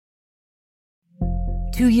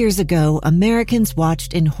2 years ago, Americans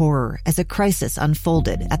watched in horror as a crisis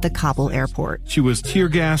unfolded at the Kabul airport. She was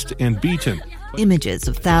tear-gassed and beaten. Images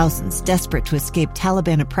of thousands desperate to escape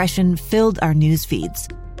Taliban oppression filled our news feeds.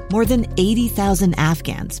 More than 80,000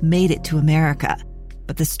 Afghans made it to America.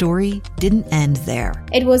 But the story didn't end there.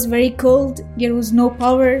 It was very cold. There was no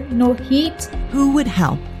power, no heat. Who would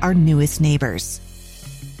help our newest neighbors?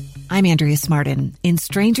 I'm Andrea Smartin. In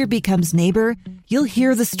Stranger Becomes Neighbor, you'll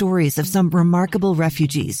hear the stories of some remarkable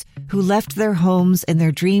refugees who left their homes and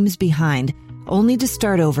their dreams behind, only to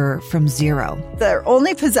start over from zero. Their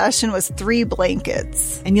only possession was 3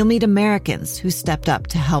 blankets. And you'll meet Americans who stepped up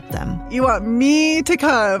to help them. You want me to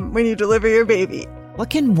come when you deliver your baby. What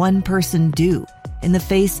can one person do in the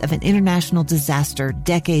face of an international disaster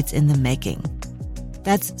decades in the making?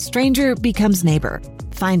 That's Stranger Becomes Neighbor.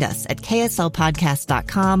 Find us at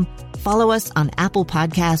kslpodcast.com. Follow us on Apple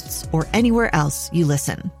Podcasts or anywhere else you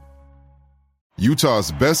listen.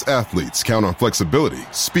 Utah's best athletes count on flexibility,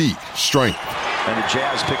 speed, strength. And the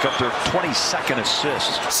Jazz pick up their 22nd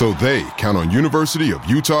assist. So they count on University of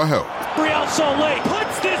Utah Health. Real Salt Lake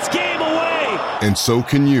puts this game away. And so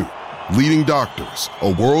can you. Leading doctors,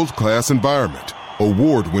 a world-class environment,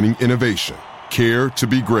 award-winning innovation, care to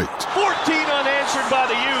be great. 14 unanswered by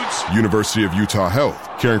the Utes. University of Utah Health,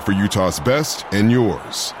 caring for Utah's best and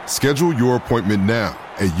yours. Schedule your appointment now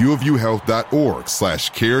at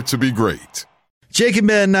uofUhealth.org/care to be great. Jake and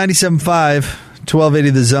Ben, 97.5, 1280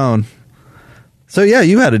 The Zone. So, yeah,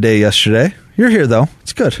 you had a day yesterday. You're here, though.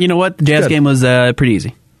 It's good. You know what? The Jazz game was pretty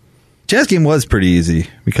easy. Jazz game was pretty easy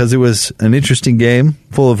because it was an interesting game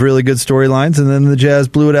full of really good storylines, and then the Jazz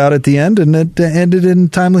blew it out at the end, and it ended in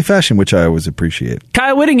timely fashion, which I always appreciate.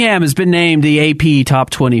 Kyle Whittingham has been named the AP Top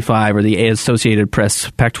 25 or the Associated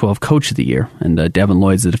Press Pac-12 Coach of the Year, and Devin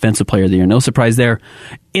Lloyd's the Defensive Player of the Year. No surprise there.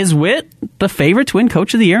 Is Whit the favorite to win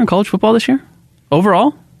Coach of the Year in college football this year?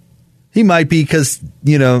 Overall? He might be because,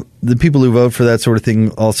 you know, the people who vote for that sort of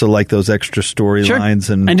thing also like those extra storylines.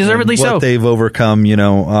 Sure. And deservedly what so. They've overcome, you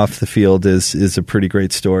know, off the field is a pretty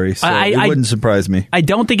great story. So it wouldn't surprise me. I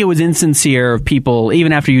don't think it was insincere of people,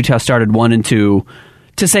 even after Utah started 1 and 2,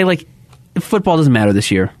 to say, like, football doesn't matter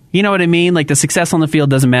this year. You know what I mean? Like, the success on the field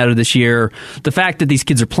doesn't matter this year. The fact that these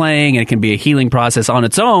kids are playing and it can be a healing process on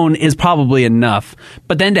its own is probably enough.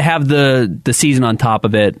 But then to have the season on top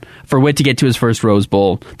of it, for Whit to get to his first Rose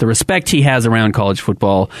Bowl, the respect he has around college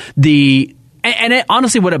football,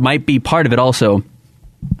 honestly, what it might be part of it also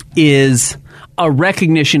is a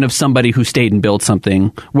recognition of somebody who stayed and built something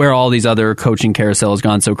where all these other coaching carousels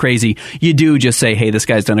gone so crazy. You do just say, hey, this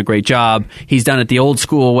guy's done a great job. He's done it the old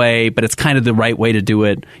school way, but it's kind of the right way to do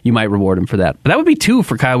it. You might reward him for that. But that would be 2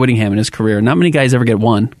 for Kyle Whittingham in his career. Not many guys ever get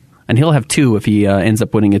 1, and he'll have 2 if he ends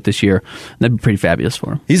up winning it this year. That'd be pretty fabulous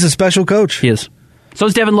for him. He's a special coach. He is. So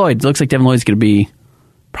is Devin Lloyd. It looks like Devin Lloyd's going to be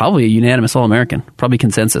probably a unanimous All-American, probably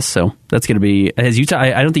consensus. So that's going to be, has Utah,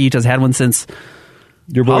 I don't think Utah's had one since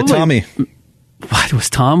your boy Tommy. What, was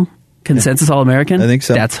Tom consensus All-American? I think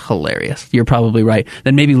so. That's hilarious. You're probably right.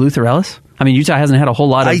 Then maybe Luther Ellis? I mean, Utah hasn't had a whole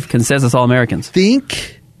lot of consensus All-Americans. I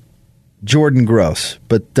think Jordan Gross,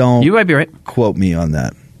 but don't you might be right. Quote me on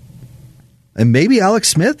that. And maybe Alex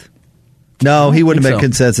Smith? No, he wouldn't have been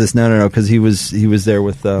consensus. No, because he was there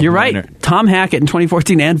with You're Minor. Right. Tom Hackett in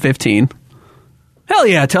 2014 and 15. Hell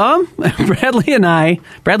yeah, Tom. Bradley and I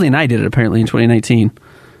did it apparently in 2019.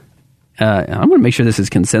 I'm going to make sure this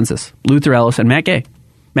is consensus. Luther Ellis and Matt Gay.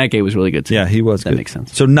 Matt Gay was really good too. Yeah, he was That good. makes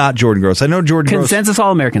sense. So not Jordan Gross. I know Jordan Gross. Consensus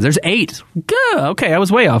All-Americans. There's 8. Good. Okay, I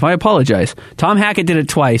was way off. I apologize. Tom Hackett did it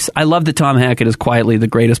twice. I love that Tom Hackett is quietly the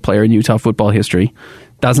greatest player in Utah football history.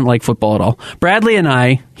 Doesn't like football at all. Bradley and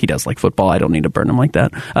I, he does like football. I don't need to burn him like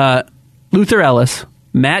that. Luther Ellis,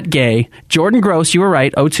 Matt Gay, Jordan Gross, you were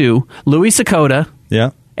right, 02, Louis Sakota,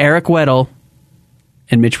 Eric Weddle,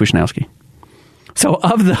 and Mitch Wishnowsky. So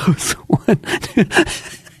of those,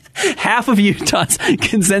 half of Utah's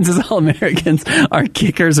consensus All-Americans are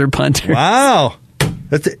kickers or punters. Wow.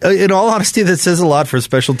 In all honesty, that says a lot for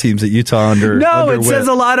special teams at Utah under it says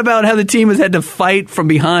a lot about how the team has had to fight from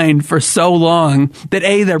behind for so long that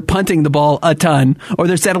A, they're punting the ball a ton, or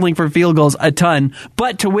they're settling for field goals a ton.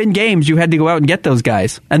 But to win games, you had to go out and get those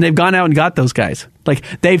guys. And they've gone out and got those guys. Like,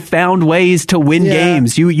 they've found ways to win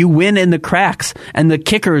games. You win in the cracks. And the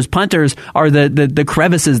kickers, punters, are the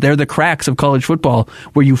crevices. They're the cracks of college football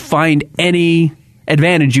where you find any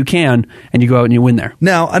advantage you can, and you go out and you win there.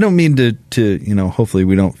 Now, I don't mean to hopefully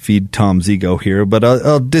we don't feed Tom's ego here, but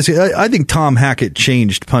I think Tom Hackett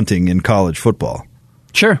changed punting in college football.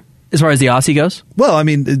 Sure. As far as the Aussie goes? Well, I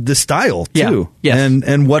mean, the style, too. Yeah. Yes.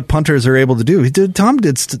 And what punters are able to do. Tom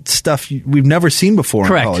did stuff we've never seen before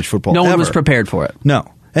in college football. No one was prepared for it. No.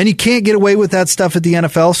 And you can't get away with that stuff at the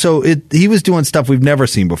NFL. So he was doing stuff we've never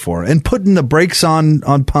seen before and putting the brakes on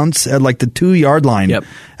punts at like the 2-yard line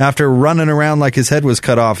after running around like his head was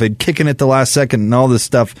cut off and kicking it the last second and all this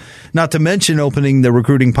stuff. Not to mention opening the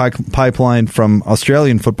recruiting pipeline from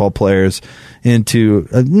Australian football players into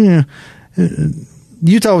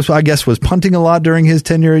Utah, was punting a lot during his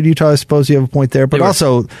tenure at Utah. I suppose you have a point there. But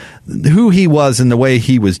also who he was and the way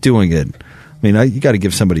he was doing it. I mean, you got to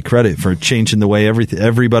give somebody credit for changing the way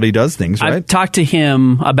everybody does things, right? I've talked to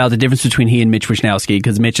him about the difference between he and Mitch Wishnowsky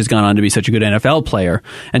because Mitch has gone on to be such a good NFL player.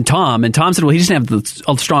 And Tom said, well, he doesn't have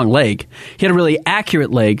a strong leg. He had a really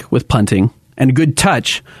accurate leg with punting and a good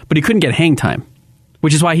touch, but he couldn't get hang time,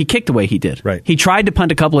 which is why he kicked the way he did. Right. He tried to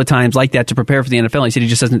punt a couple of times like that to prepare for the NFL. And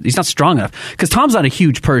he said he's not strong enough because Tom's not a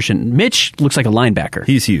huge person. Mitch looks like a linebacker.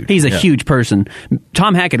 He's huge. He's a huge person.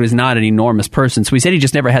 Tom Hackett was not an enormous person. So he said he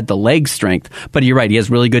just never had the leg strength. But you're right. He has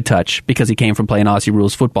really good touch because he came from playing Aussie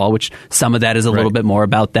rules football, which some of that is a little bit more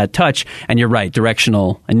about that touch. And you're right.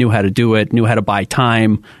 Directional and knew how to do it, knew how to buy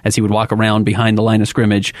time as he would walk around behind the line of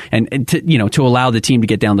scrimmage and to allow the team to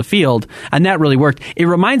get down the field. And that really worked. It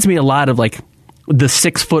reminds me a lot of like the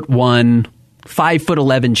 6'1",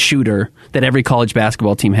 5'11" shooter that every college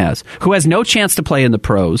basketball team has, who has no chance to play in the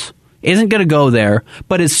pros, isn't going to go there,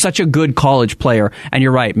 but is such a good college player. And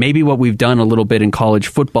you're right, maybe what we've done a little bit in college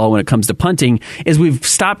football when it comes to punting is we've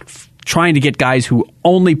stopped trying to get guys who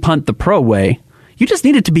only punt the pro way. You just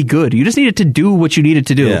need it to be good. You just need it to do what you need it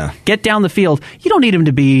to do. Yeah. Get down the field. You don't need him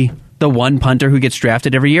to be the one punter who gets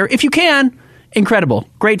drafted every year. If you can, incredible.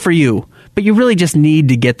 Great for you. But you really just need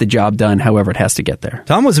to get the job done however it has to get there.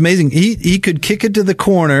 Tom was amazing. He could kick it to the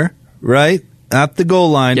corner, right, at the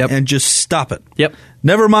goal line and just stop it. Yep.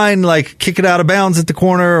 Never mind, like, kick it out of bounds at the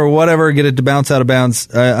corner or whatever, get it to bounce out of bounds.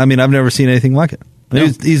 I mean, I've never seen anything like it. No.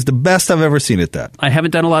 He's the best I've ever seen at that. I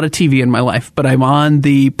haven't done a lot of TV in my life, but I'm on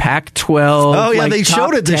the Pac-12. Oh, yeah, they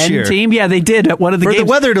showed it this year. Team. Yeah, they did at one of the games. For the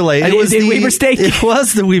weather delay. It was the Weber State game. It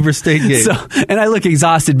was the Weber State game. And I look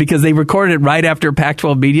exhausted because they recorded it right after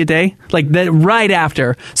Pac-12 Media Day. Right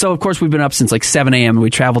after. So, of course, we've been up since like 7 a.m. and we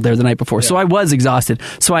traveled there the night before. Yeah. So I was exhausted.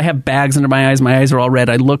 So I have bags under my eyes. My eyes are all red.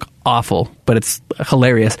 I look awful, but it's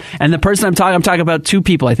hilarious. And the person I'm talking about two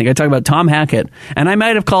people, I think. I talk about Tom Hackett, and I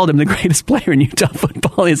might have called him the greatest player in Utah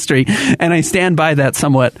football history, and I stand by that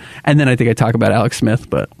somewhat. And then I think I talk about Alex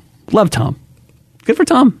Smith, but love Tom. Good for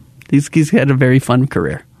Tom. He's had a very fun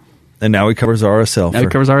career. And now he covers RSL. Now he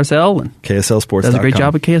covers RSL and KSLSports.com. Does a great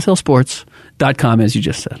job at KSLSports.com, as you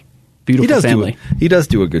just said. Beautiful family. He does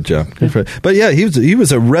do a good job. Yeah. But yeah, he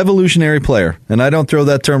was a revolutionary player, and I don't throw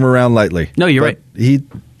that term around lightly. No, you're right.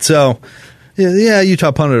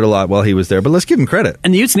 Utah punted a lot while he was there, but let's give him credit.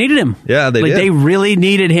 And the Utes needed him. Yeah, they did. They really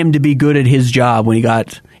needed him to be good at his job when he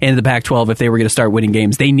got into the Pac-12 if they were going to start winning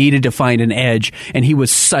games. They needed to find an edge, and he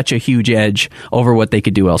was such a huge edge over what they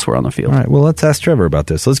could do elsewhere on the field. All right, well, let's ask Trevor about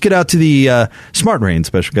this. Let's get out to the Smart Rain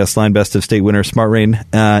special guest line. Best of State winner Smart Rain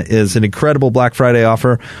is an incredible Black Friday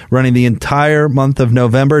offer running the entire month of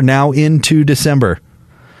November, now into December.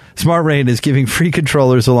 Smart Rain is giving free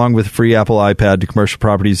controllers along with free Apple iPad to commercial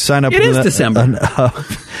properties. Sign up with an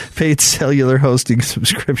paid cellular hosting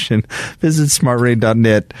subscription. Visit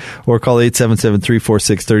smartrain.net or call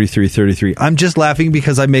 877-346-3333. I'm just laughing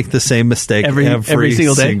because I make the same mistake every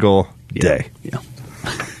single day. Yeah.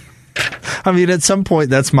 I mean, at some point,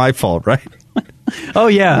 that's my fault, right? Oh,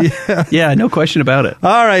 yeah. Yeah, no question about it.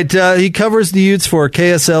 All right. He covers the Utes for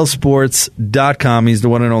KSLSports.com. He's the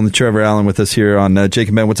one and only Trevor Allen with us here on Jake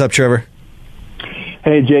and Ben. What's up, Trevor?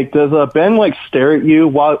 Hey, Jake, does Ben stare at you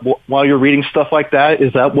while you're reading stuff like that?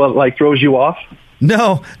 Is that what throws you off?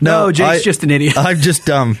 No, Jake's just an idiot. I'm just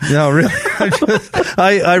dumb. No, really.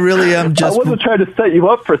 I really am just... I wasn't trying to set you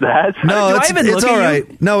up for that. No, it's all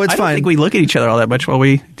right. No, it's fine. I don't think we look at each other all that much while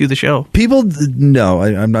we do the show. People... No,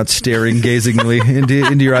 I'm not staring gazingly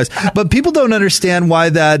into your eyes. But people don't understand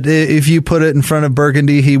why that, if you put it in front of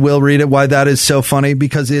Burgundy, he will read it, why that is so funny,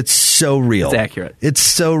 because it's so real. It's accurate. It's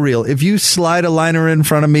so real. If you slide a liner in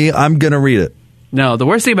front of me, I'm going to read it. No, the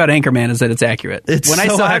worst thing about Anchorman is that it's accurate. When I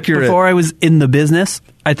so saw accurate. it before I was in the business,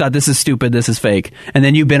 I thought this is stupid, this is fake. And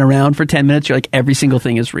then you've been around for 10 minutes, you're like, every single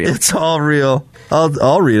thing is real. It's all real.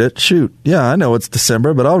 I'll read it. Shoot. Yeah, I know it's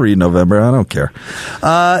December, but I'll read November. I don't care.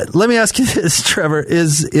 Let me ask you this, Trevor.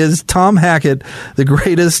 Is Tom Hackett the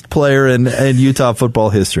greatest player in Utah football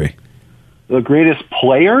history? The greatest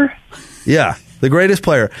player? Yeah, the greatest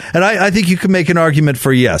player. And I think you can make an argument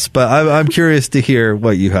for yes, but I'm curious to hear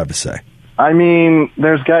what you have to say. I mean,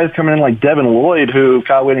 there's guys coming in like Devin Lloyd, who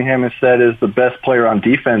Kyle Whittingham has said is the best player on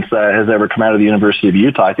defense that has ever come out of the University of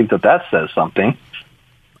Utah. I think that says something.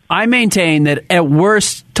 I maintain that at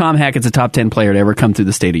worst, Tom Hackett's a top 10 player to ever come through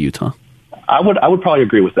the state of Utah. I would probably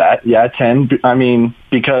agree with that. Yeah, 10.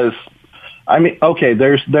 Because okay,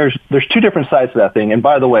 there's two different sides to that thing. And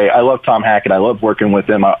by the way, I love Tom Hackett. I love working with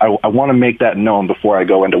him. I want to make that known before I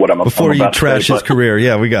go into what I'm about to say. Before you trash his career.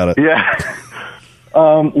 Yeah, we got it. Yeah.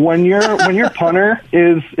 When your punter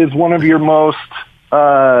is one of your most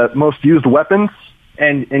used weapons,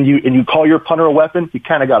 and you call your punter a weapon, you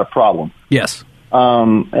kind of got a problem. Yes.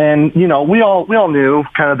 And we all knew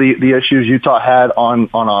kind of the issues Utah had on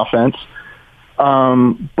offense.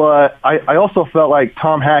 But I also felt like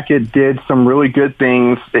Tom Hackett did some really good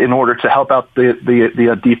things in order to help out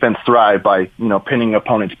the defense thrive by, pinning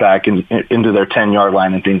opponents back into their 10-yard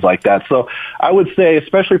line and things like that. So I would say,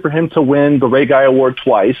 especially for him to win the Ray Guy Award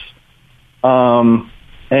twice,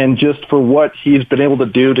 and just for what he's been able to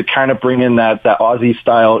do to kind of bring in that Aussie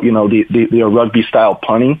style, the rugby style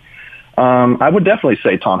punting, I would definitely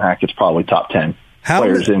say Tom Hackett's probably top 10.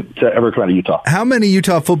 Players to ever come out of Utah. How many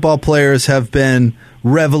Utah football players have been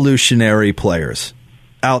revolutionary players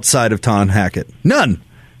outside of Tom Hackett? None.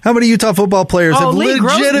 How many Utah football players have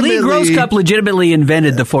legitimately... Lee Grosscup legitimately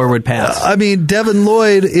invented the forward pass. Devin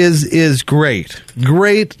Lloyd is great.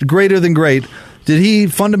 Greater than great. Did he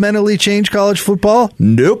fundamentally change college football?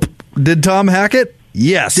 Nope. Did Tom Hackett?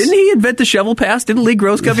 Yes. Didn't he invent the shovel pass? Didn't Lee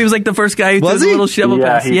Grosscup? He was like the first guy who did the little shovel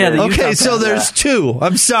pass. Yeah. Okay, so there's two.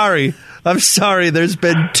 I'm sorry. There's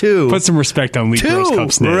been two. Put some respect on Lee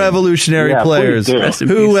Grosscup's name. Revolutionary players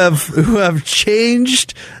who have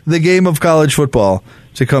changed the game of college football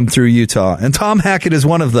to come through Utah, and Tom Hackett is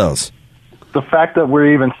one of those. The fact that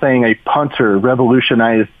we're even saying a punter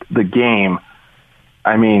revolutionized the game,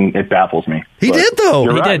 it baffles me. He did, though.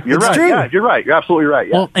 You're right. You're right. Yeah, you're right. You're absolutely right.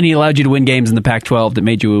 Yeah. Well, and he allowed you to win games in the Pac-12 that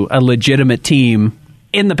made you a legitimate team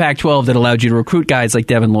in the Pac-12 that allowed you to recruit guys like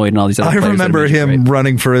Devin Lloyd and all these other players. I remember him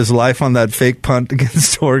running for his life on that fake punt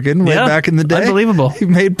against Oregon way back in the day. Unbelievable. He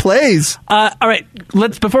made plays. All right,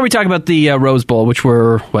 before we talk about the Rose Bowl, which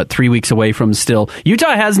we're, 3 weeks away from still,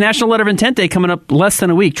 Utah has National Letter of Intent Day coming up less than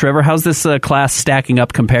a week. Trevor, how's this class stacking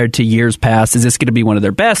up compared to years past? Is this going to be one of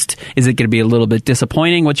their best? Is it going to be a little bit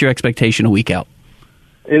disappointing? What's your expectation a week out?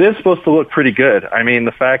 It is supposed to look pretty good.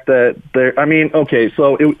 The fact that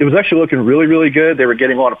so it was actually looking really, really good. They were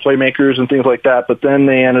getting a lot of playmakers and things like that, but then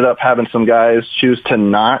they ended up having some guys choose to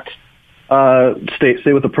not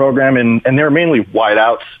stay with the program, and they were mainly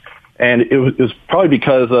wideouts. And it was probably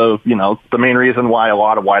because of, the main reason why a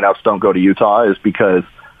lot of wideouts don't go to Utah is because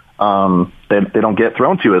they don't get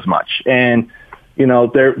thrown to as much. And,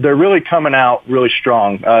 they're really coming out really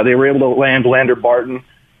strong. They were able to land Lander Barton,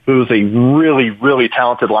 who's a really, really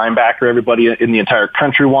talented linebacker. Everybody in the entire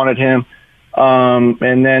country wanted him.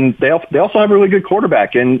 And then they also have a really good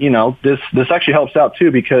quarterback. And, this actually helps out, too,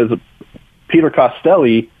 because Peter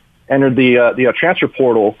Costelli entered the transfer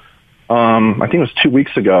portal, I think it was 2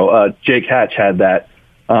 weeks ago. Jake Hatch had that,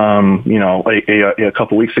 a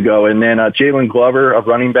couple weeks ago. And then Jalen Glover, a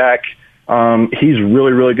running back, he's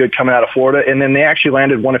really, really good coming out of Florida. And then they actually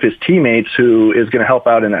landed one of his teammates who is going to help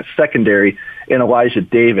out in that secondary, in Elijah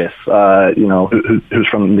Davis, who's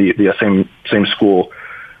from the same school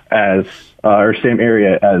as or same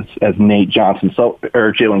area as Nate Johnson,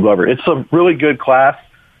 or Jalen Glover. It's a really good class.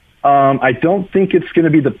 I don't think it's going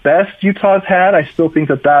to be the best Utah's had. I still think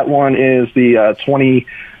that one is the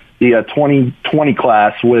 2020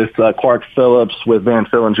 class with Clark Phillips, with Van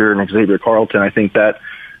Fillinger and Xavier Carlton. I think that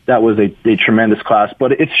was a tremendous class,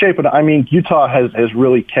 but it's shaping. Utah has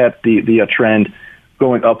really kept the trend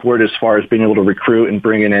going upward as far as being able to recruit and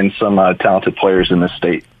bringing in some talented players in this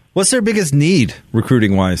state. What's their biggest need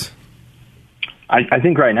recruiting-wise? I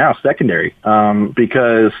think right now secondary,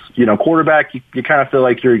 because quarterback you kind of feel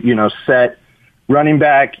like you're set. Running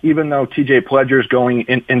back, even though TJ Pledger's going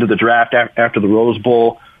into the draft after the Rose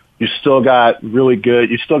Bowl, you still got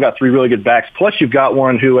three really good backs. Plus you've got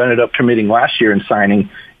one who ended up committing last year and signing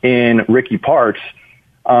in Ricky Parks,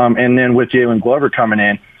 and then with Jalen Glover coming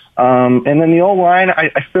in. And then the O-line,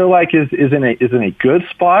 I feel like is in a good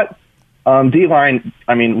spot. D-line,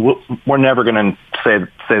 we're never going to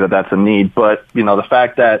say that that's a need, but the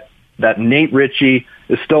fact that Nate Ritchie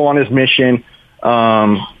is still on his mission.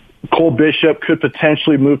 Cole Bishop could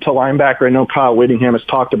potentially move to linebacker. I know Kyle Whittingham has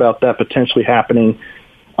talked about that potentially happening.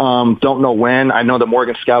 Don't know when. I know that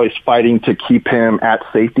Morgan Scalley's fighting to keep him at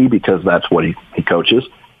safety because that's what he coaches.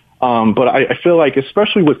 But I feel like,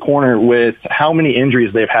 especially with corner, with how many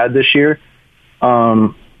injuries they've had this year,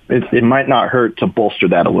 it might not hurt to bolster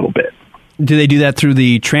that a little bit. Do they do that through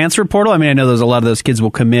the transfer portal? I know a lot of those kids will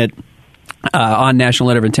commit on National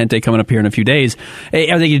Letter of Intent Day coming up here in a few days. Are they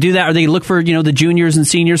going to do that? Are they going to look for the juniors and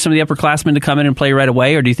seniors, some of the upperclassmen, to come in and play right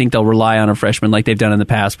away, or do you think they'll rely on a freshman like they've done in the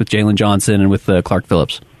past with Jalen Johnson and with Clark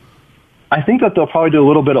Phillips? I think that they'll probably do a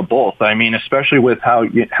little bit of both. I mean, especially with how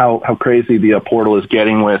crazy the portal is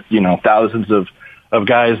getting, with thousands of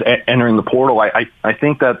guys entering the portal. I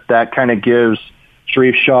think that kind of gives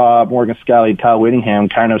Sharif Shaw, Morgan Scalley, Kyle Whittingham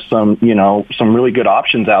kind of some really good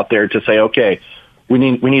options out there to say, okay, we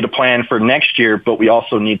need to plan for next year, but we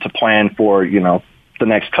also need to plan for the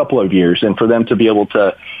next couple of years, and for them to be able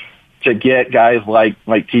to get guys like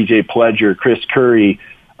TJ Pledger, Chris Curry,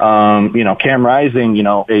 Cam Rising,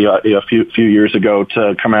 a few years ago,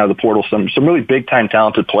 to come out of the portal, some really big time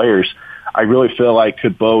talented players. I really feel like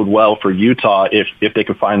could bode well for Utah if they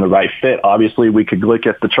could find the right fit. Obviously, we could look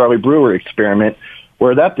at the Charlie Brewer experiment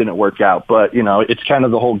where that didn't work out, but it's kind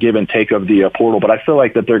of the whole give and take of the portal. But I feel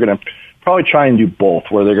like that they're going to probably try and do both,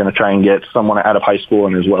 where they're going to try and get someone out of high school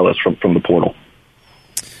and as well as from the portal.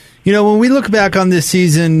 When we look back on this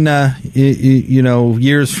season,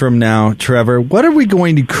 years from now, Trevor, what are we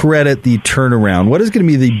going to credit the turnaround? What is going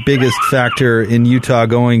to be the biggest factor in Utah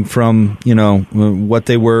going from, what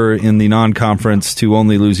they were in the non-conference to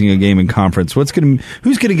only losing a game in conference? Who's going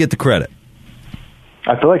to get the credit?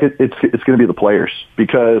 I feel like it's going to be the players,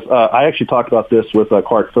 because I actually talked about this with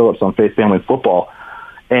Clark Phillips on Faith Family Football.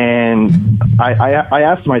 And I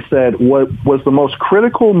asked him, I said, what was the most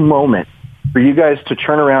critical moment for you guys to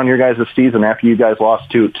turn around your guys' season after you guys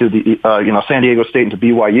lost to the San Diego State and to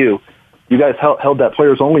BYU? You guys held that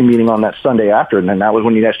players-only meeting on that Sunday after, and then that was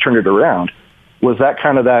when you guys turned it around. Was that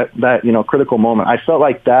kind of that critical moment? I felt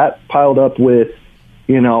like that piled up with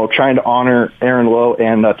trying to honor Aaron Lowe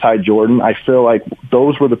and Ty Jordan. I feel like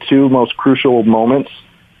those were the two most crucial moments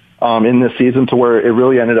in this season, to where it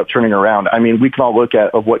really ended up turning around. I mean, we can all look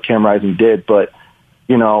at what Cam Rising did, but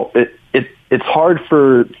it's hard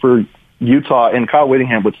for Utah, and Kyle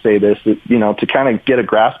Whittingham would say this, to kind of get a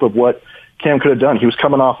grasp of what Cam could have done. He was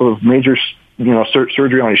coming off of major,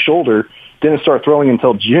 surgery on his shoulder, didn't start throwing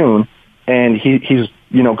until June, and he's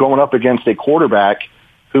going up against a quarterback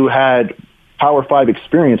who had Power 5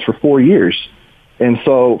 experience for 4 years. And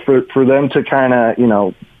so for them to kind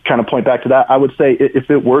of point back to that, I would say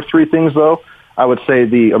if it were three things, though, I would say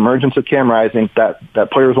the emergence of Cam Rising,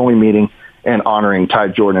 that players-only meeting, and honoring Ty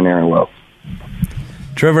Jordan and Aaron Lowe.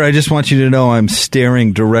 Trevor, I just want you to know I'm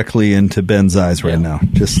staring directly into Ben's eyes right now.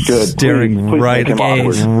 Just staring please right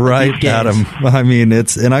at him. I mean, and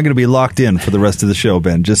I'm going to be locked in for the rest of the show,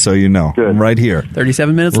 Ben, just so you know. Good. I'm right here.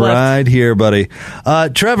 37 minutes left. Right here, buddy.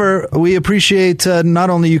 Trevor, we appreciate not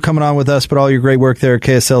only you coming on with us, but all your great work there at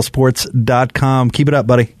KSLSports.com. Keep it up,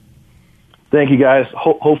 buddy. Thank you, guys.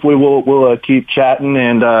 Hopefully we'll keep chatting,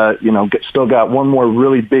 and still got one more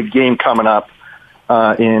really big game coming up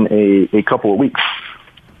in a couple of weeks.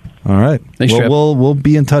 All right. Thanks, well, we'll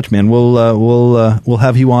be in touch, man. We'll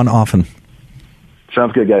have you on often.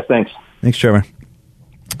 Sounds good, guys. Thanks. Thanks, Trevor.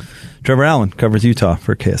 Trevor Allen covers Utah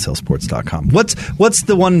for KSLSports.com. What's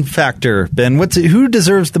the one factor, Ben? Who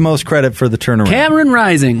deserves the most credit for the turnaround? Cameron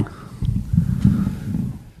Rising.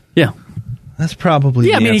 Yeah. That's probably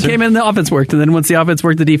the answer. He came in, the offense worked, and then once the offense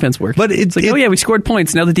worked, the defense worked. But it's like, we scored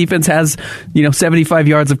points. Now the defense has 75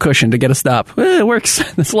 yards of cushion to get a stop. It works.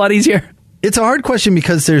 It's a lot easier. It's a hard question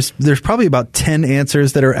because there's probably about 10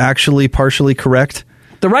 answers that are actually partially correct.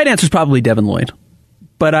 The right answer is probably Devin Lloyd.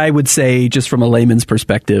 But I would say, just from a layman's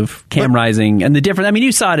perspective, Cam Rising and the difference. I mean,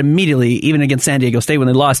 you saw it immediately, even against San Diego State when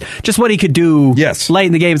they lost. Just what he could do late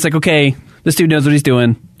in the game. It's like, okay, this dude knows what he's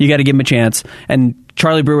doing. You got to give him a chance. And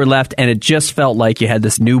Charlie Brewer left, and it just felt like you had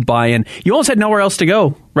this new buy-in. You almost had nowhere else to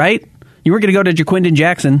go, right? You weren't going to go to Jaquindon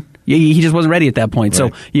Jackson. He just wasn't ready at that point.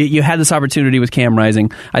 Right. So you had this opportunity with Cam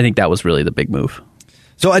Rising. I think that was really the big move.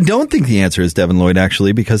 So I don't think the answer is Devin Lloyd,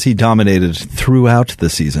 actually, because he dominated throughout the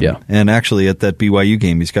season. Yeah. And actually, at that BYU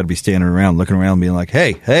game, he's got to be standing around, looking around, being like,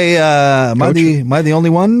 hey, am I the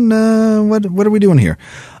only one? What are we doing here?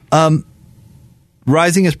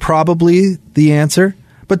 Rising is probably the answer.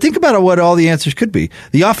 But think about what all the answers could be.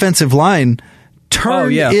 The offensive line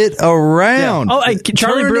turned it around. Yeah.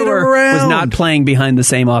 Charlie Brewer was not playing behind the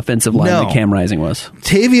same offensive line that Cam Rising was.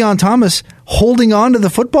 Tavion Thomas holding on to the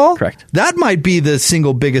football? Correct. That might be the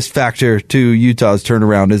single biggest factor to Utah's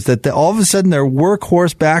turnaround, is that all of a sudden their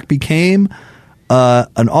workhorse back became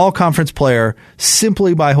an all-conference player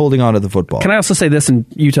simply by holding on to the football. Can I also say this, and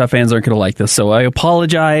Utah fans aren't going to like this, so I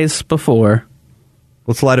apologize before.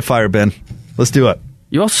 Let's light a fire, Ben. Let's do it.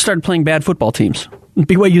 You also started playing bad football teams.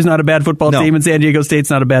 BYU's not a bad football team, and San Diego State's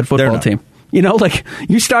not a bad football team.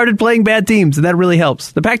 You started playing bad teams, and that really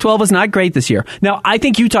helps. The Pac-12 was not great this year. Now, I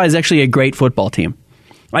think Utah is actually a great football team.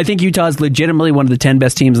 I think Utah is legitimately one of the 10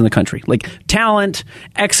 best teams in the country. Like talent,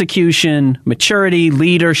 execution, maturity,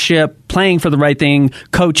 leadership, playing for the right thing,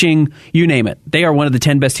 coaching, you name it. They are one of the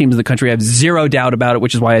 10 best teams in the country. I have zero doubt about it,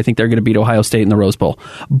 which is why I think they're going to beat Ohio State in the Rose Bowl.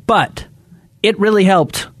 But it really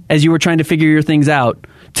helped, as you were trying to figure your things out,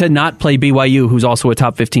 to not play BYU, who's also a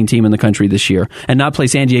top 15 team in the country this year, and not play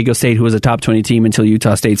San Diego State, who was a top 20 team until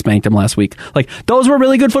Utah State spanked them last week. Like, those were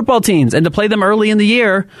really good football teams, and to play them early in the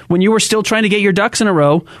year when you were still trying to get your ducks in a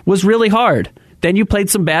row was really hard. Then you played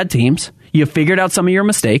some bad teams. You figured out some of your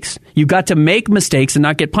mistakes. You got to make mistakes and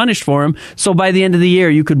not get punished for them. So by the end of the year,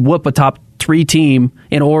 you could whoop a top 3 team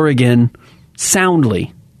in Oregon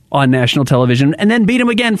soundly on national television and then beat them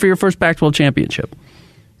again for your first Pac-12 championship.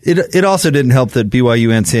 It also didn't help that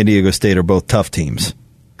BYU and San Diego State are both tough teams.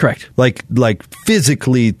 Correct. Like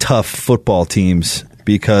physically tough football teams,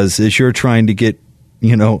 because as you're trying to get,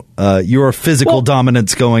 your physical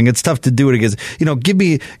dominance going, it's tough to do it against,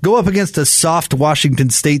 go up against a soft Washington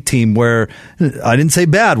State team where, I didn't say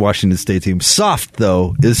bad Washington State team, soft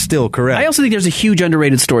though is still correct. I also think there's a huge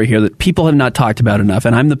underrated story here that people have not talked about enough,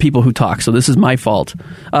 and I'm the people who talk, so this is my fault.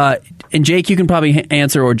 And Jake, you can probably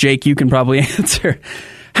answer, or Jake, you can probably answer.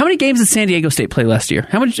 How many games did San Diego State play last year?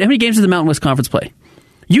 How many games did the Mountain West Conference play?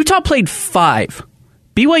 Utah played 5.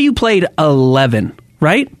 BYU played 11,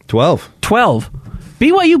 right? 12.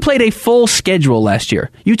 BYU played a full schedule last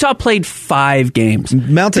year. Utah played 5 games.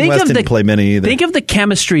 Mountain West didn't play many either. Think of the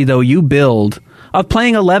chemistry, though, you build of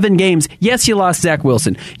playing 11 games. Yes, you lost Zach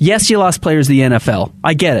Wilson. Yes, you lost players of the NFL.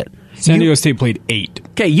 I get it. San Diego State played 8.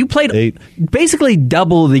 Okay, you played 8. Basically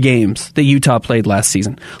double the games that Utah played last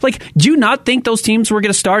season. Like, do you not think those teams were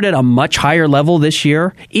going to start at a much higher level this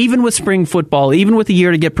year? Even with spring football, even with a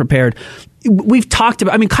year to get prepared. We've talked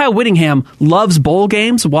about, Kyle Whittingham loves bowl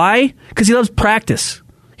games. Why? Because he loves practice.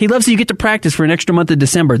 He loves that you get to practice for an extra month of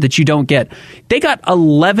December that you don't get. They got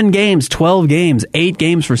 11 games, 12 games, 8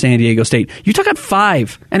 games for San Diego State. Utah got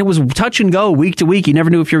 5, and it was touch and go week to week. You never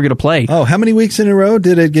knew if you were going to play. Oh, how many weeks in a row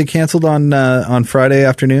did it get canceled on Friday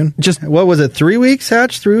afternoon? What was it, 3 weeks,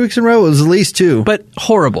 Hatch? 3 weeks in a row? It was at least 2. But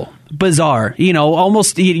horrible. Bizarre.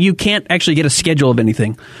 Almost you can't actually get a schedule of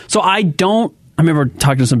anything. So I remember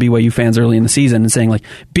talking to some BYU fans early in the season and saying, like,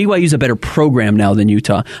 BYU's a better program now than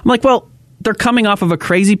Utah. I'm like, well, they're coming off of a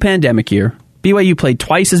crazy pandemic year. BYU played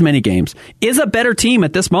twice as many games, is a better team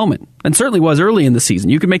at this moment, and certainly was early in the season.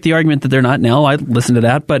 You could make the argument that they're not now. I listened to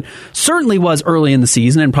that, but certainly was early in the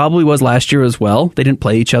season and probably was last year as well. They didn't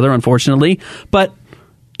play each other, unfortunately. But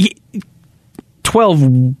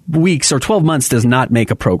 12 weeks or 12 months does not make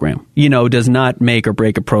a program, does not make or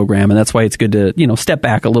break a program. And that's why it's good to, step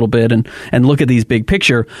back a little bit and look at these big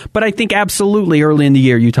picture. But I think absolutely early in the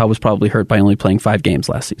year, Utah was probably hurt by only playing 5 games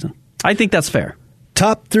last season. I think that's fair.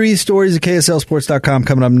 Top 3 stories at KSLSports.com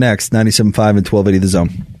coming up next. 97.5 and 1280 The Zone.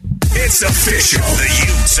 It's official. The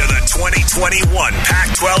Utes are the 2021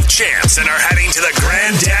 Pac-12 champs and are heading to the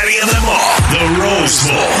granddaddy of them all, the Rose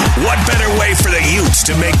Bowl. What better way for the Utes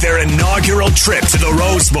to make their inaugural trip to the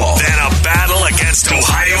Rose Bowl than a battle against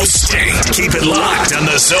Ohio State? Keep it locked on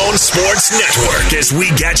the Zone Sports Network as we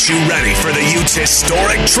get you ready for the Utes'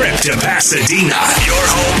 historic trip to Pasadena. Your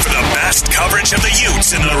home for the best coverage of the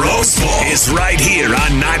Utes in the Rose Bowl is right here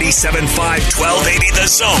on 97.5 1280 The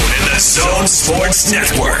Zone and the Zone Sports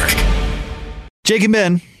Network. Jake and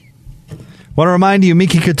Ben, want to remind you,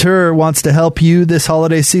 Miki Couture wants to help you this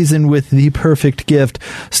holiday season with the perfect gift.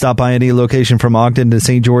 Stop by any location from Ogden to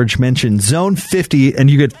St. George. Mention Zone 50 and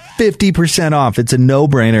you get 50% off. It's a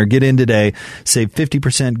no-brainer. Get in today. Save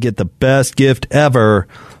 50%. Get the best gift ever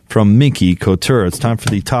from Miki Couture. It's time for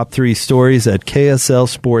the top 3 stories at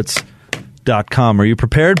KSLSports.com. Are you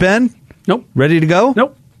prepared, Ben? Nope. Ready to go?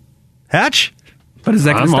 Nope. Hatch? But is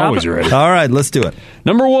that going to stop I'm always ready. All right, let's do it.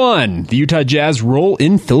 Number 1, the Utah Jazz roll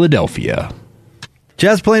in Philadelphia.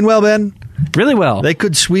 Jazz playing well, Ben. Really well. They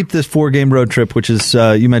could sweep this 4-game road trip, which is,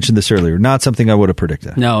 you mentioned this earlier, not something I would have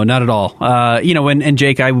predicted. No, not at all. And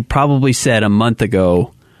Jake, I probably said a month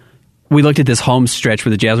ago, we looked at this home stretch where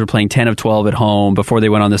the Jazz were playing 10 of 12 at home before they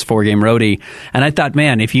went on this 4-game roadie. And I thought,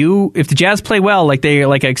 man, if the Jazz play well, like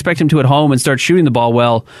I expect them to at home and start shooting the ball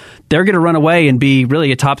well, they're going to run away and be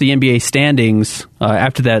really atop the NBA standings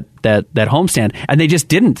after that homestand. And they just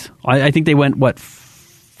didn't. I think they went,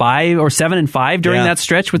 5 or 7-5 during that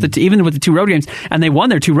stretch even with the 2 road games, and they won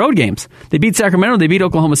their 2 road games. They beat Sacramento, they beat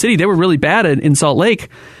Oklahoma City. They were really bad in Salt Lake.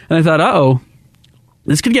 And I thought,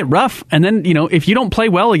 this could get rough. And then, if you don't play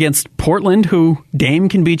well against Portland, who Dame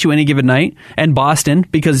can beat you any given night, and Boston,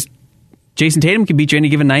 because Jason Tatum can beat you any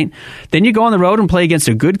given night, then you go on the road and play against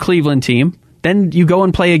a good Cleveland team then you go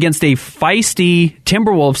and play against a feisty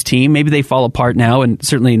Timberwolves team. Maybe they fall apart now, and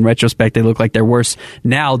certainly in retrospect, they look like they're worse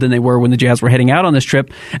now than they were when the Jazz were heading out on this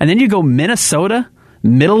trip. And then you go Minnesota,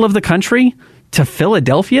 middle of the country, to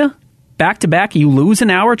Philadelphia. Back-to-back, you lose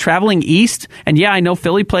an hour traveling east. And yeah, I know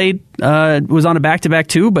Philly was on a back-to-back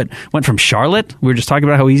too, but went from Charlotte. We were just talking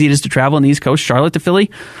about how easy it is to travel on the East Coast, Charlotte to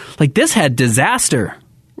Philly. Like, this had disaster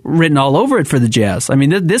written all over it for the Jazz. I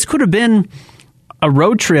mean, this could have been a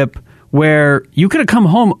road trip where you could have come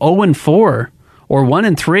home 0-4 or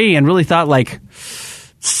 1-3 and really thought, like,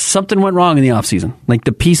 something went wrong in the offseason. Like,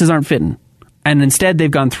 the pieces aren't fitting. And instead,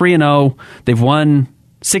 they've gone 3-0. They've won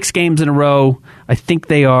 6 games in a row. I think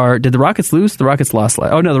they are... Did the Rockets lose? The Rockets lost.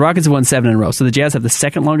 Oh, no, the Rockets have won 7 in a row. So the Jazz have the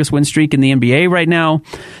second longest win streak in the NBA right now.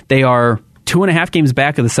 They are 2.5 games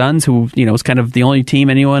back of the Suns, who, is kind of the only team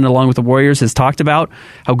anyone, along with the Warriors, has talked about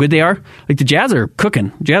how good they are. Like, the Jazz are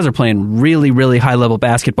cooking. The Jazz are playing really, really high-level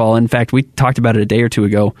basketball. In fact, we talked about it a day or two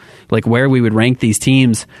ago, like where we would rank these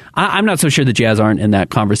teams. I'm not so sure the Jazz aren't in that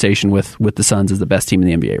conversation with the Suns as the best team in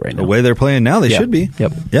the NBA right now. The way they're playing now, they should be.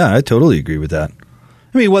 Yep. Yeah, I totally agree with that.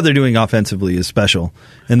 I mean, what they're doing offensively is special,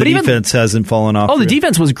 and the defense hasn't fallen off. Oh, the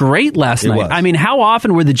defense was great last night. I mean, how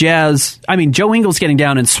often were the Jazz? I mean, Joe Ingles getting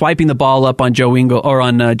down and swiping the ball up on Joel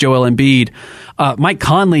Embiid, Mike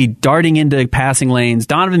Conley darting into passing lanes,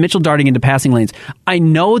 Donovan Mitchell darting into passing lanes. I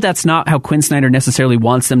know that's not how Quinn Snyder necessarily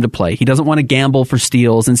wants them to play. He doesn't want to gamble for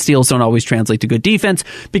steals, and steals don't always translate to good defense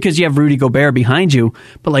because you have Rudy Gobert behind you.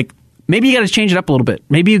 But like, maybe you got to change it up a little bit.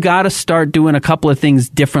 Maybe you got to start doing a couple of things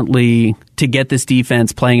differently to get this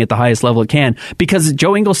defense playing at the highest level it can. Because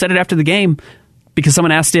Joe Ingles said it after the game, because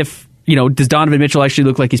someone asked if, does Donovan Mitchell actually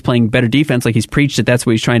look like he's playing better defense, like he's preached that that's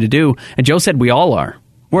what he's trying to do. And Joe said we all are.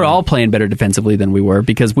 We're all playing better defensively than we were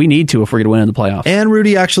because we need to if we're going to win in the playoffs. And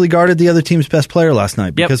Rudy actually guarded the other team's best player last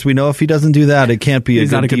night because we know if he doesn't do that, it can't be a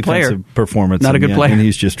good defensive performance. Not a good player. And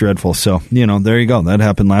he's just dreadful. So, there you go. That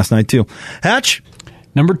happened last night too. Hatch?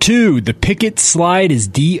 Number 2, the Pickett slide is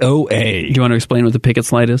DOA. Do you want to explain what the Pickett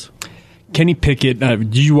slide is? Kenny Pickett,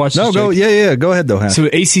 did you watch this? No, go. Yeah. Go ahead, though, Hatch. So,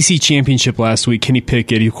 ACC championship last week, Kenny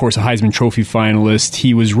Pickett, of course, a Heisman Trophy finalist.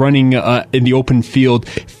 He was running in the open field,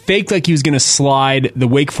 faked like he was going to slide. The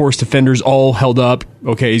Wake Forest defenders all held up.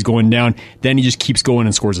 Okay, he's going down. Then he just keeps going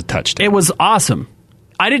and scores a touchdown. It was awesome.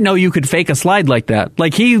 I didn't know you could fake a slide like that.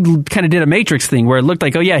 Like, he kind of did a Matrix thing where it looked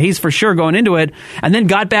like, oh yeah, he's for sure going into it, and then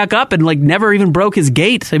got back up and like never even broke his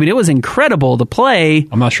gait. I mean, it was incredible to play.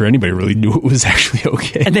 I'm not sure anybody really knew it was actually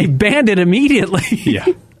okay. And they banned it immediately. Yeah.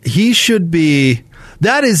 He should be...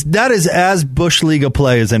 That is as Bush League a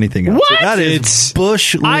play as anything else. What? That is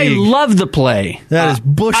Bush League. I love the play. That is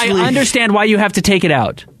Bush League. I understand why you have to take it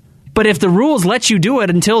out. But if the rules let you do it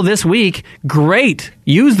until this week, great.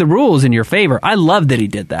 Use the rules in your favor. I love that he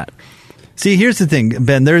did that. See, here's the thing,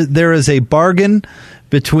 Ben. There is a bargain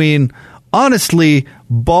between, honestly,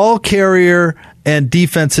 ball carrier and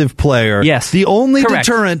defensive player. Yes. The only Correct.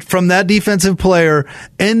 deterrent from that defensive player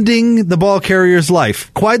ending the ball carrier's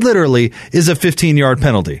life, quite literally, is a 15-yard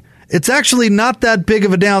penalty. It's actually not that big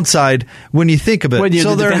of a downside when you think of it.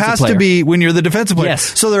 So there has to be, when you're the defensive player.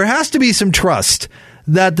 Yes. So there has to be some trust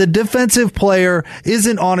that the defensive player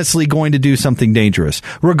isn't honestly going to do something dangerous.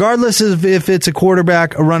 Regardless of if it's a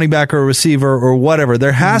quarterback, a running back, or a receiver, or whatever,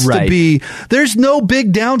 there has to be... There's no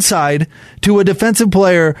big downside to a defensive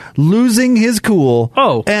player losing his cool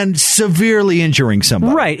and severely injuring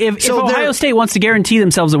somebody. Right. If Ohio State wants to guarantee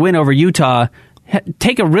themselves a win over Utah...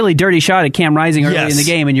 Take a really dirty shot at Cam Rising early in the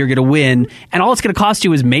game and you're going to win. And all it's going to cost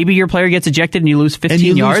you is maybe your player gets ejected and you lose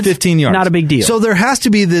 15 yards. Lose 15 yards. Not a big deal. So there has to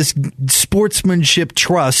be this sportsmanship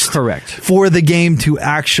trust Correct. For the game to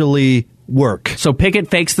actually work. So Pickett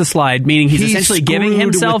fakes the slide, meaning he's essentially giving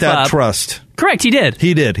himself with that up. trust. Correct, he did.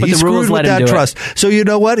 He did. But He the rules screwed let with him that do trust. So you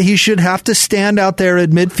know what? He should have to stand out there at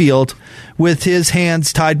midfield with his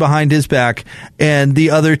hands tied behind his back, and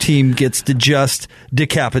the other team gets to just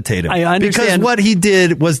decapitate him. I understand. Because what he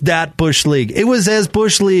did was that Bush League. It was as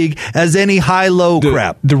Bush League as any high-low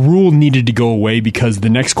crap. The rule needed to go away because the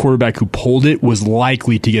next quarterback who pulled it was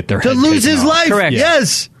likely to get their head to lose taken his off. life. Correct.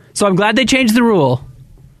 Yes. So I'm glad they changed the rule,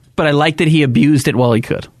 but I like that he abused it while he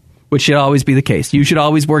could, which should always be the case. You should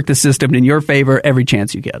always work the system in your favor every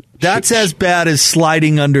chance you get. That's as bad as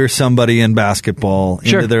sliding under somebody in basketball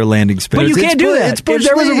into their landing space. But you can't do that. If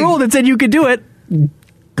there was a rule that said you could do it,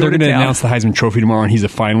 they're going to announce the Heisman Trophy tomorrow, and he's a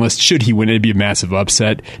finalist. Should he win, it'd be a massive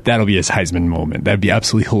upset. That'll be his Heisman moment. That'd be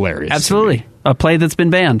absolutely hilarious. Absolutely. A play that's been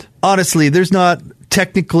banned. Honestly, there's not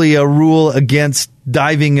technically a rule against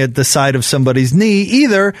diving at the side of somebody's knee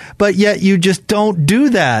either, but yet you just don't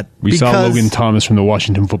do that. We saw Logan Thomas from the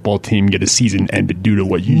Washington football team get a season ended due to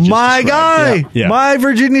what you just My described. guy! My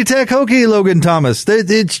Virginia Tech Hokie, Logan Thomas.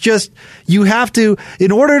 It's just, you have to,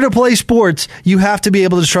 in order to play sports, you have to be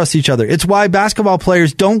able to trust each other. It's why basketball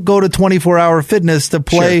players don't go to 24-hour fitness to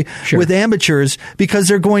play with amateurs, because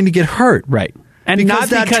they're going to get hurt. Right. And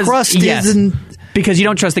because not because trust isn't... Because you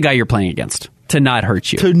don't trust the guy you're playing against to not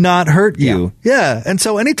hurt you. To not hurt you. Yeah. And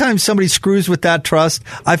so anytime somebody screws with that trust,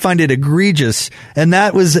 I find it egregious. And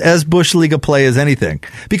that was as Bush League a play as anything.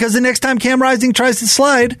 Because the next time Cam Rising tries to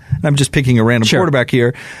slide, and I'm just picking a random quarterback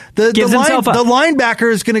here, the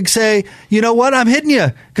linebacker is going to say, you know what, I'm hitting you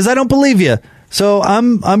because I don't believe you. So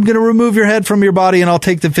I'm going to remove your head from your body and I'll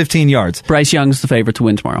take the 15 yards. Bryce Young's the favorite to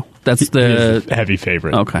win tomorrow. That's the heavy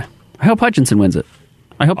favorite. Okay. I hope Hutchinson wins it.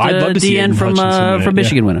 I hope the DN from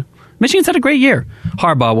Michigan win it. Michigan's had a great year.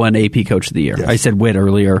 Harbaugh won AP Coach of the Year. Yes. I said Witt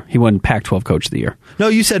earlier. He won Pac-12 Coach of the Year. No,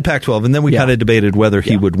 you said Pac-12, and then we kind of debated whether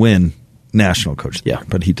he would win National Coach of the Year,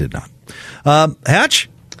 but he did not. Hatch?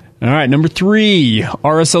 All right, number 3,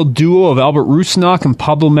 RSL duo of Albert Rusnak and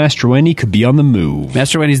Pablo Mastroeni could be on the move.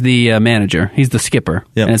 Mastroeni's the manager. He's the skipper.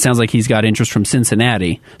 Yep. And it sounds like he's got interest from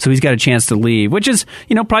Cincinnati. So he's got a chance to leave, which is,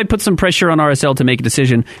 probably put some pressure on RSL to make a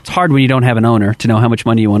decision. It's hard when you don't have an owner to know how much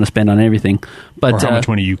money you want to spend on everything. But, or how much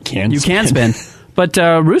money you can spend. But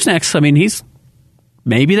Rusnak's, he's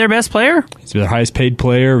maybe their best player. He's their highest paid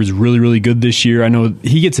player. He was really, really good this year. I know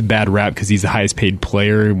he gets a bad rap because he's the highest paid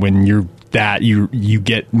player. When you're that, you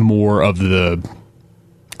get more of the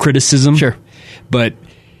criticism. Sure. But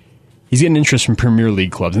he's getting interest from Premier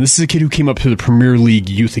League clubs. And this is a kid who came up through the Premier League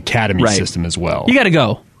Youth Academy system as well. You got to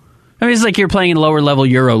go. It's like you're playing in lower level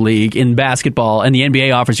Euro League in basketball and the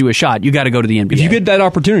NBA offers you a shot. You got to go to the NBA. If you get that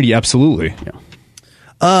opportunity, absolutely.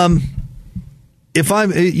 Yeah. If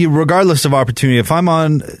I'm, regardless of opportunity, if I'm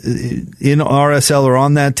in RSL or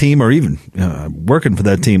on that team or even working for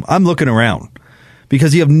that team, I'm looking around.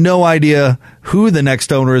 Because you have no idea who the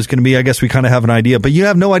next owner is going to be. I guess we kind of have an idea, but you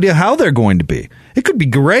have no idea how they're going to be. It could be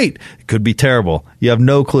great. It could be terrible. You have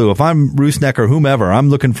no clue. If I'm Rusnak or whomever, I'm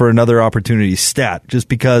looking for another opportunity stat, just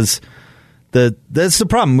because that's the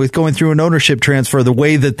problem with going through an ownership transfer the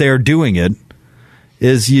way that they're doing it.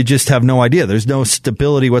 Is you just have no idea. There's no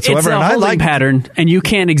stability whatsoever. It's a holding pattern, and you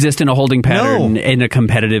can't exist in a holding pattern in a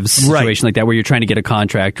competitive situation like that where you're trying to get a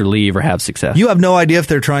contract or leave or have success. You have no idea if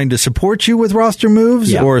they're trying to support you with roster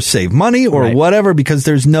moves or save money or whatever, because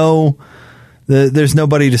there's nobody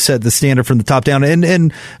to set the standard from the top down.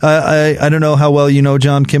 And I don't know how well you know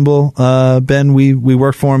John Kimball, Ben. We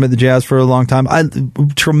worked for him at the Jazz for a long time.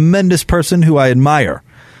 Tremendous person who I admire.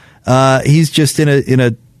 He's just in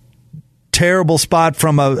a terrible spot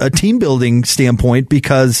from a team building standpoint,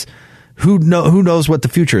 because who knows what the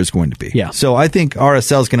future is going to be. Yeah. So I think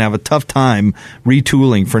RSL is going to have a tough time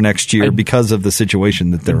retooling for next year because of the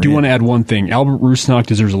situation that they're in. I do want to add one thing. Albert Rusnak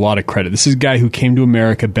deserves a lot of credit. This is a guy who came to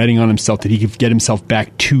America betting on himself that he could get himself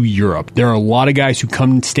back to Europe. There are a lot of guys who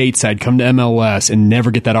come stateside, come to MLS, and never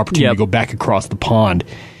get that opportunity to go back across the pond.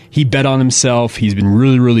 He bet on himself. He's been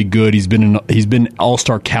really, really good. He's been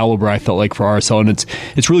all-star caliber, I felt like, for RSL, and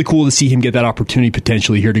it's really cool to see him get that opportunity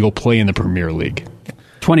potentially here to go play in the Premier League.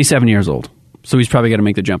 27 years old, so he's probably going to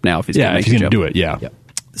make the jump now if he's going to do it. Yeah.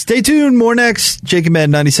 Stay tuned. More next. Jake and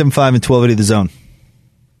Ben, 97.5 and 1280 The Zone.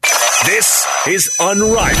 This is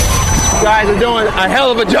Unrivaled. You guys are doing a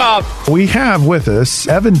hell of a job. We have with us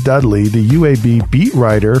Evan Dudley, the UAB beat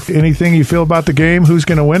writer. Anything you feel about the game? Who's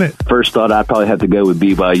going to win it? First thought, I'd probably have to go with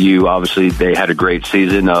BYU. Obviously, they had a great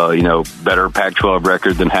season. Better Pac-12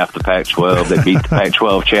 record than half the Pac-12. They beat the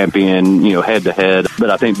Pac-12 champion, head to head.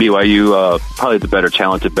 But I think BYU probably the better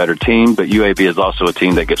talented, better team. But UAB is also a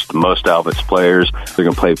team that gets the most out of its players. They're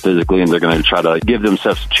going to play physically, and they're going to try to give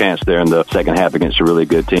themselves a chance there in the second half against a really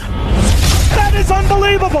good team. That is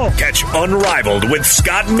unbelievable. Catch Unrivaled with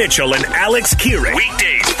Scott Mitchell and Alex Keery.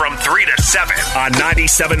 Weekdays from 3 to 7 on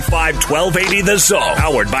 97.5 1280 The Zone.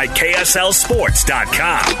 Powered by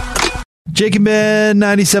KSLSports.com. Jake and Ben,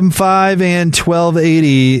 97.5 and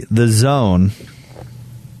 1280 The Zone.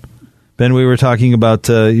 Ben, we were talking about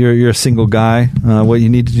you're a single guy, what you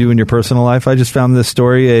need to do in your personal life. I just found this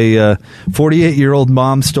story. A 48-year-old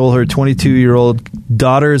mom stole her 22-year-old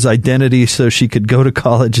daughter's identity so she could go to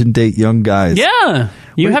college and date young guys. Yeah.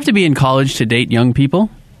 You have to be in college to date young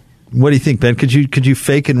people. What do you think, Ben? Could you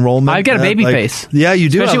fake enrollment? I've got a baby face. Yeah, you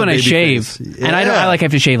do. Especially when I shave. Face. And I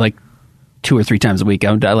have to shave like 2 or 3 times a week.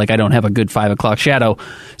 I don't have a good 5 o'clock shadow.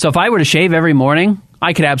 So if I were to shave every morning,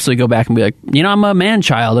 I could absolutely go back and be like, I'm a man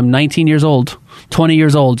child. I'm 19 years old, 20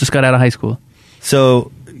 years old, just got out of high school.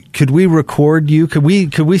 So Could we record you? Could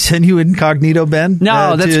we send you incognito, Ben?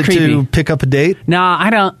 No, that's creepy. To pick up a date? No, I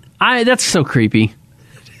don't. That's so creepy.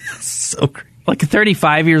 So creepy. Like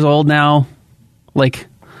 35 years old now. Like,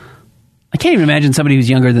 I can't even imagine somebody who's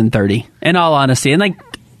younger than 30, in all honesty. And, like,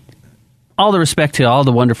 all the respect to all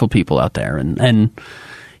the wonderful people out there and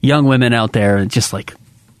young women out there. And just like,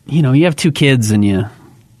 you know, you have 2 kids and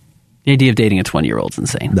the idea of dating a 20-year-old is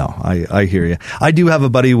insane. No, I hear you. I do have a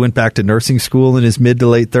buddy who went back to nursing school in his mid to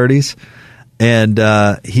late 30s. And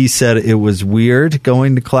he said it was weird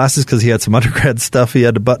going to classes because he had some undergrad stuff he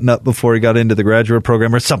had to button up before he got into the graduate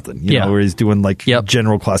program or something, you know, where he's doing like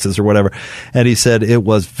general classes or whatever. And he said it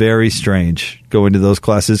was very strange going to those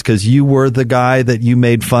classes because you were the guy that you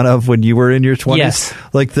made fun of when you were in your 20s. Yes.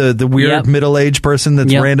 Like the weird middle-aged person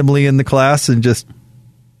that's randomly in the class and just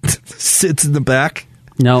sits in the back.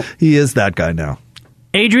 No. He is that guy now.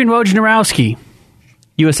 Adrian Wojnarowski.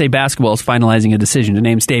 USA Basketball is finalizing a decision to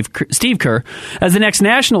name Steve Kerr as the next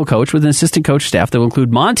national coach with an assistant coach staff that will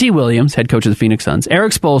include Monty Williams, head coach of the Phoenix Suns,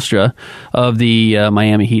 Eric Spoelstra of the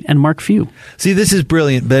Miami Heat, and Mark Few. See, this is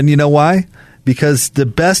brilliant, Ben. You know why? Because the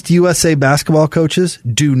best USA basketball coaches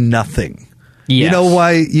do nothing. Yes.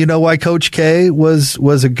 You know why Coach K was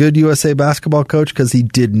a good USA basketball coach? Because he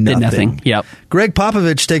did nothing. Yep. Greg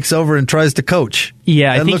Popovich takes over and tries to coach.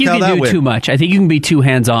 Yeah, I think you can do too much. I think you can be too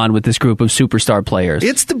hands-on with this group of superstar players.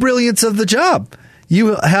 It's the brilliance of the job.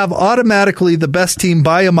 You have automatically the best team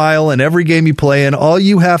by a mile in every game you play, and all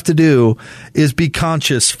you have to do is be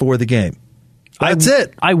conscious for the game. That's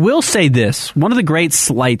it. I will say this. One of the great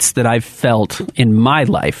slights that I've felt in my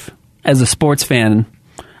life as a sports fan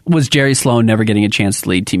was Jerry Sloan never getting a chance to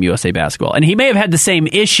lead Team USA basketball. And he may have had the same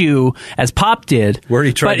issue as Pop did. Where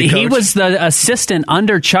he tried to coach. He was the assistant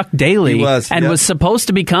under Chuck Daly was supposed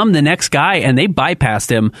to become the next guy, and they bypassed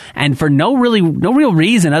him. And for no real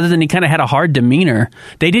reason other than he kind of had a hard demeanor,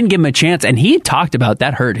 they didn't give him a chance. And he talked about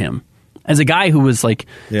that hurt him. As a guy who was like,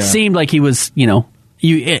 seemed like he was, you know,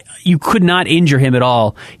 you could not injure him at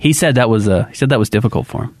all. He said that was difficult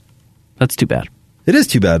for him. That's too bad. It is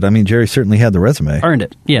too bad. I mean, Jerry certainly had the resume. Earned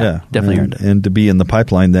it. Yeah, definitely earned it. And to be in the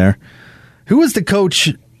pipeline there. Who was the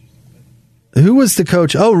coach?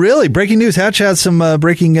 Oh, really? Breaking news. Hatch has some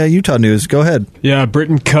breaking Utah news. Go ahead. Yeah,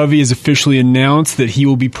 Britton Covey has officially announced that he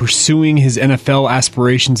will be pursuing his NFL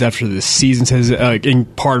aspirations after this season. Says, in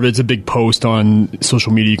part of it's a big post on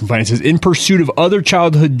social media. You can find it. It says, in pursuit of other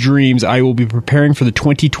childhood dreams, I will be preparing for the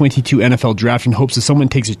 2022 NFL draft in hopes that someone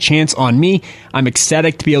takes a chance on me. I'm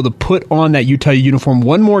ecstatic to be able to put on that Utah uniform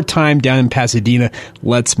one more time down in Pasadena.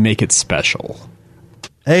 Let's make it special.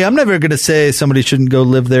 Hey, I'm never going to say somebody shouldn't go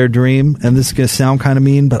live their dream, and this is going to sound kind of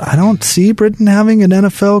mean, but I don't see Britton having an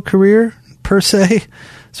NFL career, per se.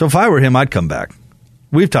 So if I were him, I'd come back.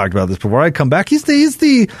 We've talked about this before. I'd come back. He's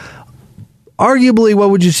the arguably,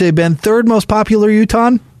 what would you say, Ben, third most popular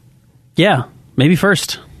Utahn? Yeah, maybe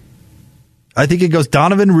first. I think it goes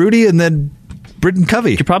Donovan, Rudy, and then Britton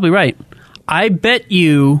Covey. You're probably right. I bet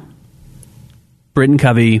you Britton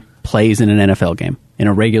Covey plays in an NFL game. In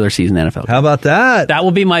a regular season NFL game. How about that? That will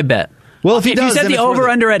be my bet. Well, if he does, you set the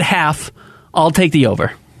over-under at half, I'll take the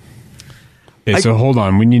over. Okay, so hold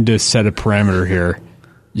on. We need to set a parameter here.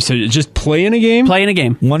 You said just play in a game? Play in a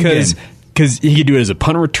game. One game. Because he could do it as a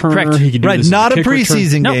punt returner. Correct. He could do it as not a a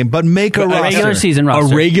preseason game, but make a roster. Regular season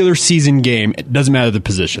roster. A regular season game. It doesn't matter the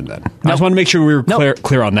position then. I just want to make sure we were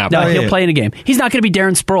clear on that. No, he'll play in a game. He's not going to be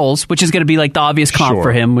Darren Sproles, which is going to be like the obvious comp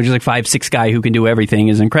for him, which is like 5'6" guy who can do everything,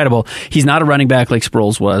 is incredible. He's not a running back like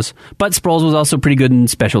Sproles was, but Sproles was also pretty good in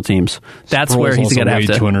special teams. That's where he's going to have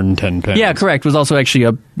to. 210 pounds. Yeah, correct. Was also actually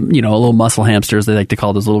a little muscle hamster, as they like to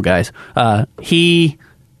call those little guys. He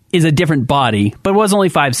is a different body, but was only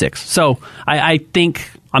 5'6". So I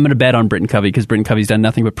think I'm going to bet on Britton Covey because Britton Covey's done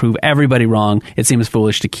nothing but prove everybody wrong. It seems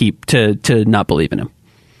foolish to not believe in him.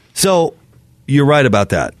 So you're right about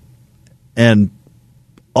that. And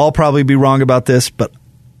I'll probably be wrong about this, but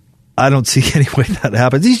I don't see any way that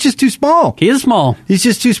happens. He's just too small. He is small. He's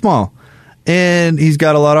just too small. And he's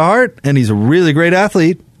got a lot of heart, and he's a really great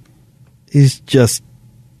athlete. He's just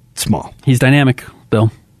small. He's dynamic,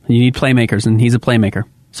 Bill. You need playmakers, and he's a playmaker.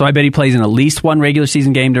 So I bet he plays in at least one regular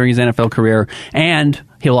season game during his NFL career, and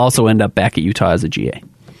he'll also end up back at Utah as a GA.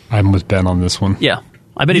 I'm with Ben on this one. Yeah.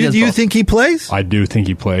 I bet he does. Do you both. think he plays? I do think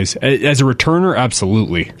he plays. As a returner,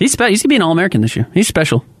 absolutely. He's going to be an All-American this year. He's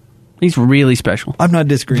special. He's really special. I'm not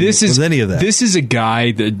disagreeing with any of that. This is a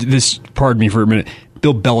guy that, pardon me for a minute,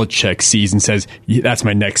 Bill Belichick sees and says, that's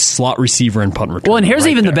my next slot receiver and punt returner. Well, and here's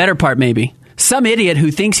even the better part, maybe. some idiot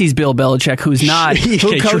who thinks he's Bill Belichick, who's not, who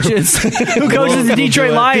coaches the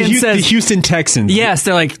Detroit Lions, says the Houston Texans. Yes,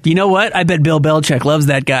 they're like, you know what? I bet Bill Belichick loves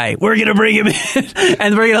that guy. We're going to bring him in,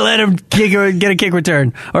 and we're going to let him get a kick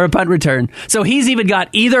return or a punt return. So he's even got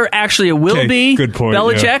either actually it will be good point,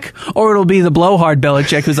 Belichick, or it'll be the blowhard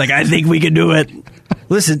Belichick who's like, I think we can do it.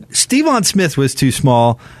 Listen, Stephon Smith was too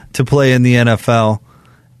small to play in the NFL,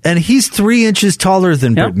 and he's 3 inches taller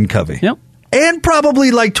than Britton Covey. Yep. And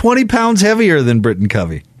probably like 20 pounds heavier than Britton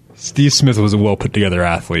Covey. Steve Smith was a well put together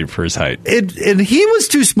athlete for his height. And he was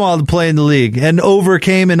too small to play in the league and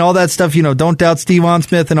overcame and all that stuff. Don't doubt Stephon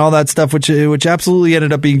Smith and all that stuff, which absolutely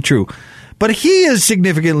ended up being true. But he is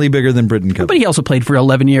significantly bigger than Britton Covey. But he also played for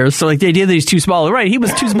 11 years, so the idea that he's too small, right? He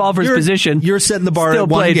was too small for his position. You're setting the bar Still at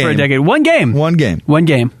one played game. for a decade. One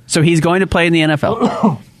game. So he's going to play in the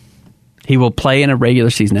NFL. He will play in a regular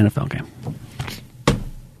season NFL game.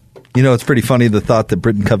 It's pretty funny, the thought that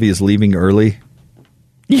Britton Covey is leaving early.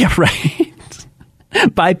 Yeah, right.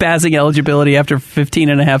 Bypassing eligibility after 15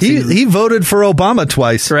 and a half seasons. He voted for Obama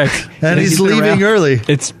twice. Correct. And he's leaving early.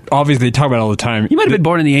 It's obvious they talk about it all the time. He might have been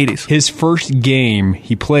born in the 80s. His first game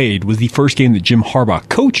he played was the first game that Jim Harbaugh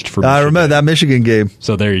coached for Michigan. I remember that Michigan game.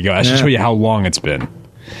 So there you go. I should show you how long it's been.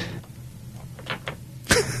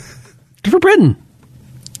 Good for Britton.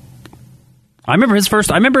 I remember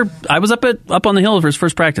I was up on the hill for his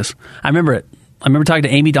first practice. I remember it. I remember talking to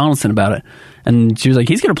Amy Donaldson about it. And she was like,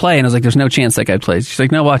 he's going to play. And I was like, there's no chance that guy plays. She's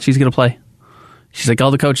like, no, watch, he's going to play. She's like,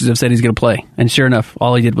 all the coaches have said he's going to play. And sure enough,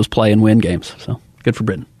 all he did was play and win games. So good for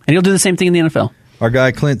Britton. And he'll do the same thing in the NFL. Our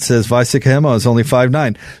guy Clint says Visik is only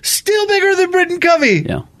 5'9". Still bigger than Britton Covey.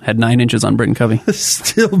 Yeah, had 9 inches on Britton Covey.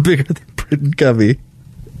 Still bigger than Britton Covey.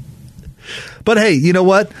 But hey, you know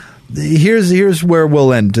what? Here's where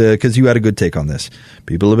we'll end, because you had a good take on this.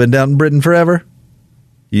 People have been doubting Britton forever.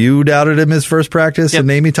 You doubted him his first practice, and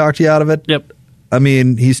Amy talked you out of it. Yep. I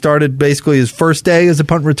mean, he started basically his first day as a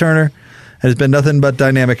punt returner, and has been nothing but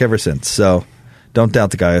dynamic ever since. So don't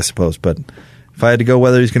doubt the guy, I suppose. But if I had to go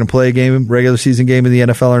whether he's going to play a game, regular season game in the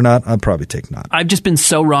NFL or not, I'd probably take not. I've just been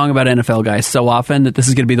so wrong about NFL guys so often that this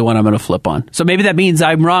is going to be the one I'm going to flip on. So maybe that means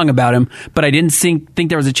I'm wrong about him, but I didn't think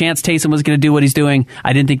there was a chance Taysom was going to do what he's doing.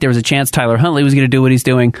 I didn't think there was a chance Tyler Huntley was going to do what he's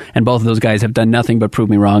doing, and both of those guys have done nothing but prove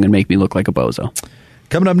me wrong and make me look like a bozo.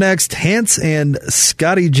 Coming up next, Hans and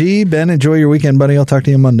Scotty G. Ben, enjoy your weekend, buddy. I'll talk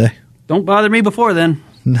to you Monday. Don't bother me before then.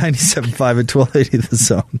 97.5 at 1280 The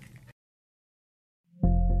Zone.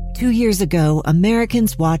 2 years ago,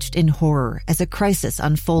 Americans watched in horror as a crisis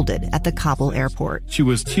unfolded at the Kabul airport. She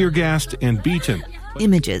was tear-gassed and beaten.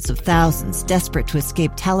 Images of thousands desperate to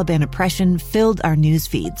escape Taliban oppression filled our news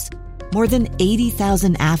feeds. More than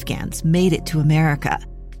 80,000 Afghans made it to America.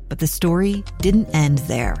 But the story didn't end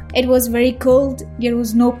there. It was very cold. There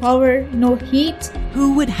was no power, no heat.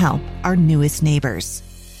 Who would help our newest neighbors?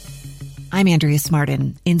 I'm Andrea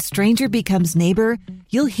Smartin. In Stranger Becomes Neighbor,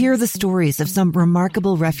 you'll hear the stories of some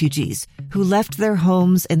remarkable refugees who left their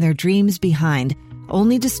homes and their dreams behind,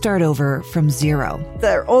 only to start over from zero.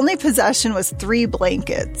 Their only possession was 3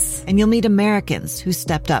 blankets. And you'll meet Americans who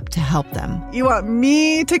stepped up to help them. You want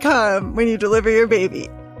me to come when you deliver your baby.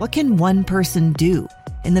 What can one person do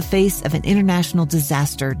in the face of an international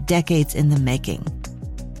disaster decades in the making?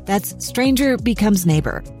 That's Stranger Becomes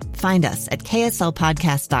Neighbor. Find us at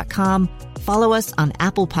kslpodcast.com. Follow us on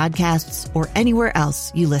Apple Podcasts or anywhere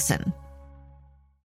else you listen.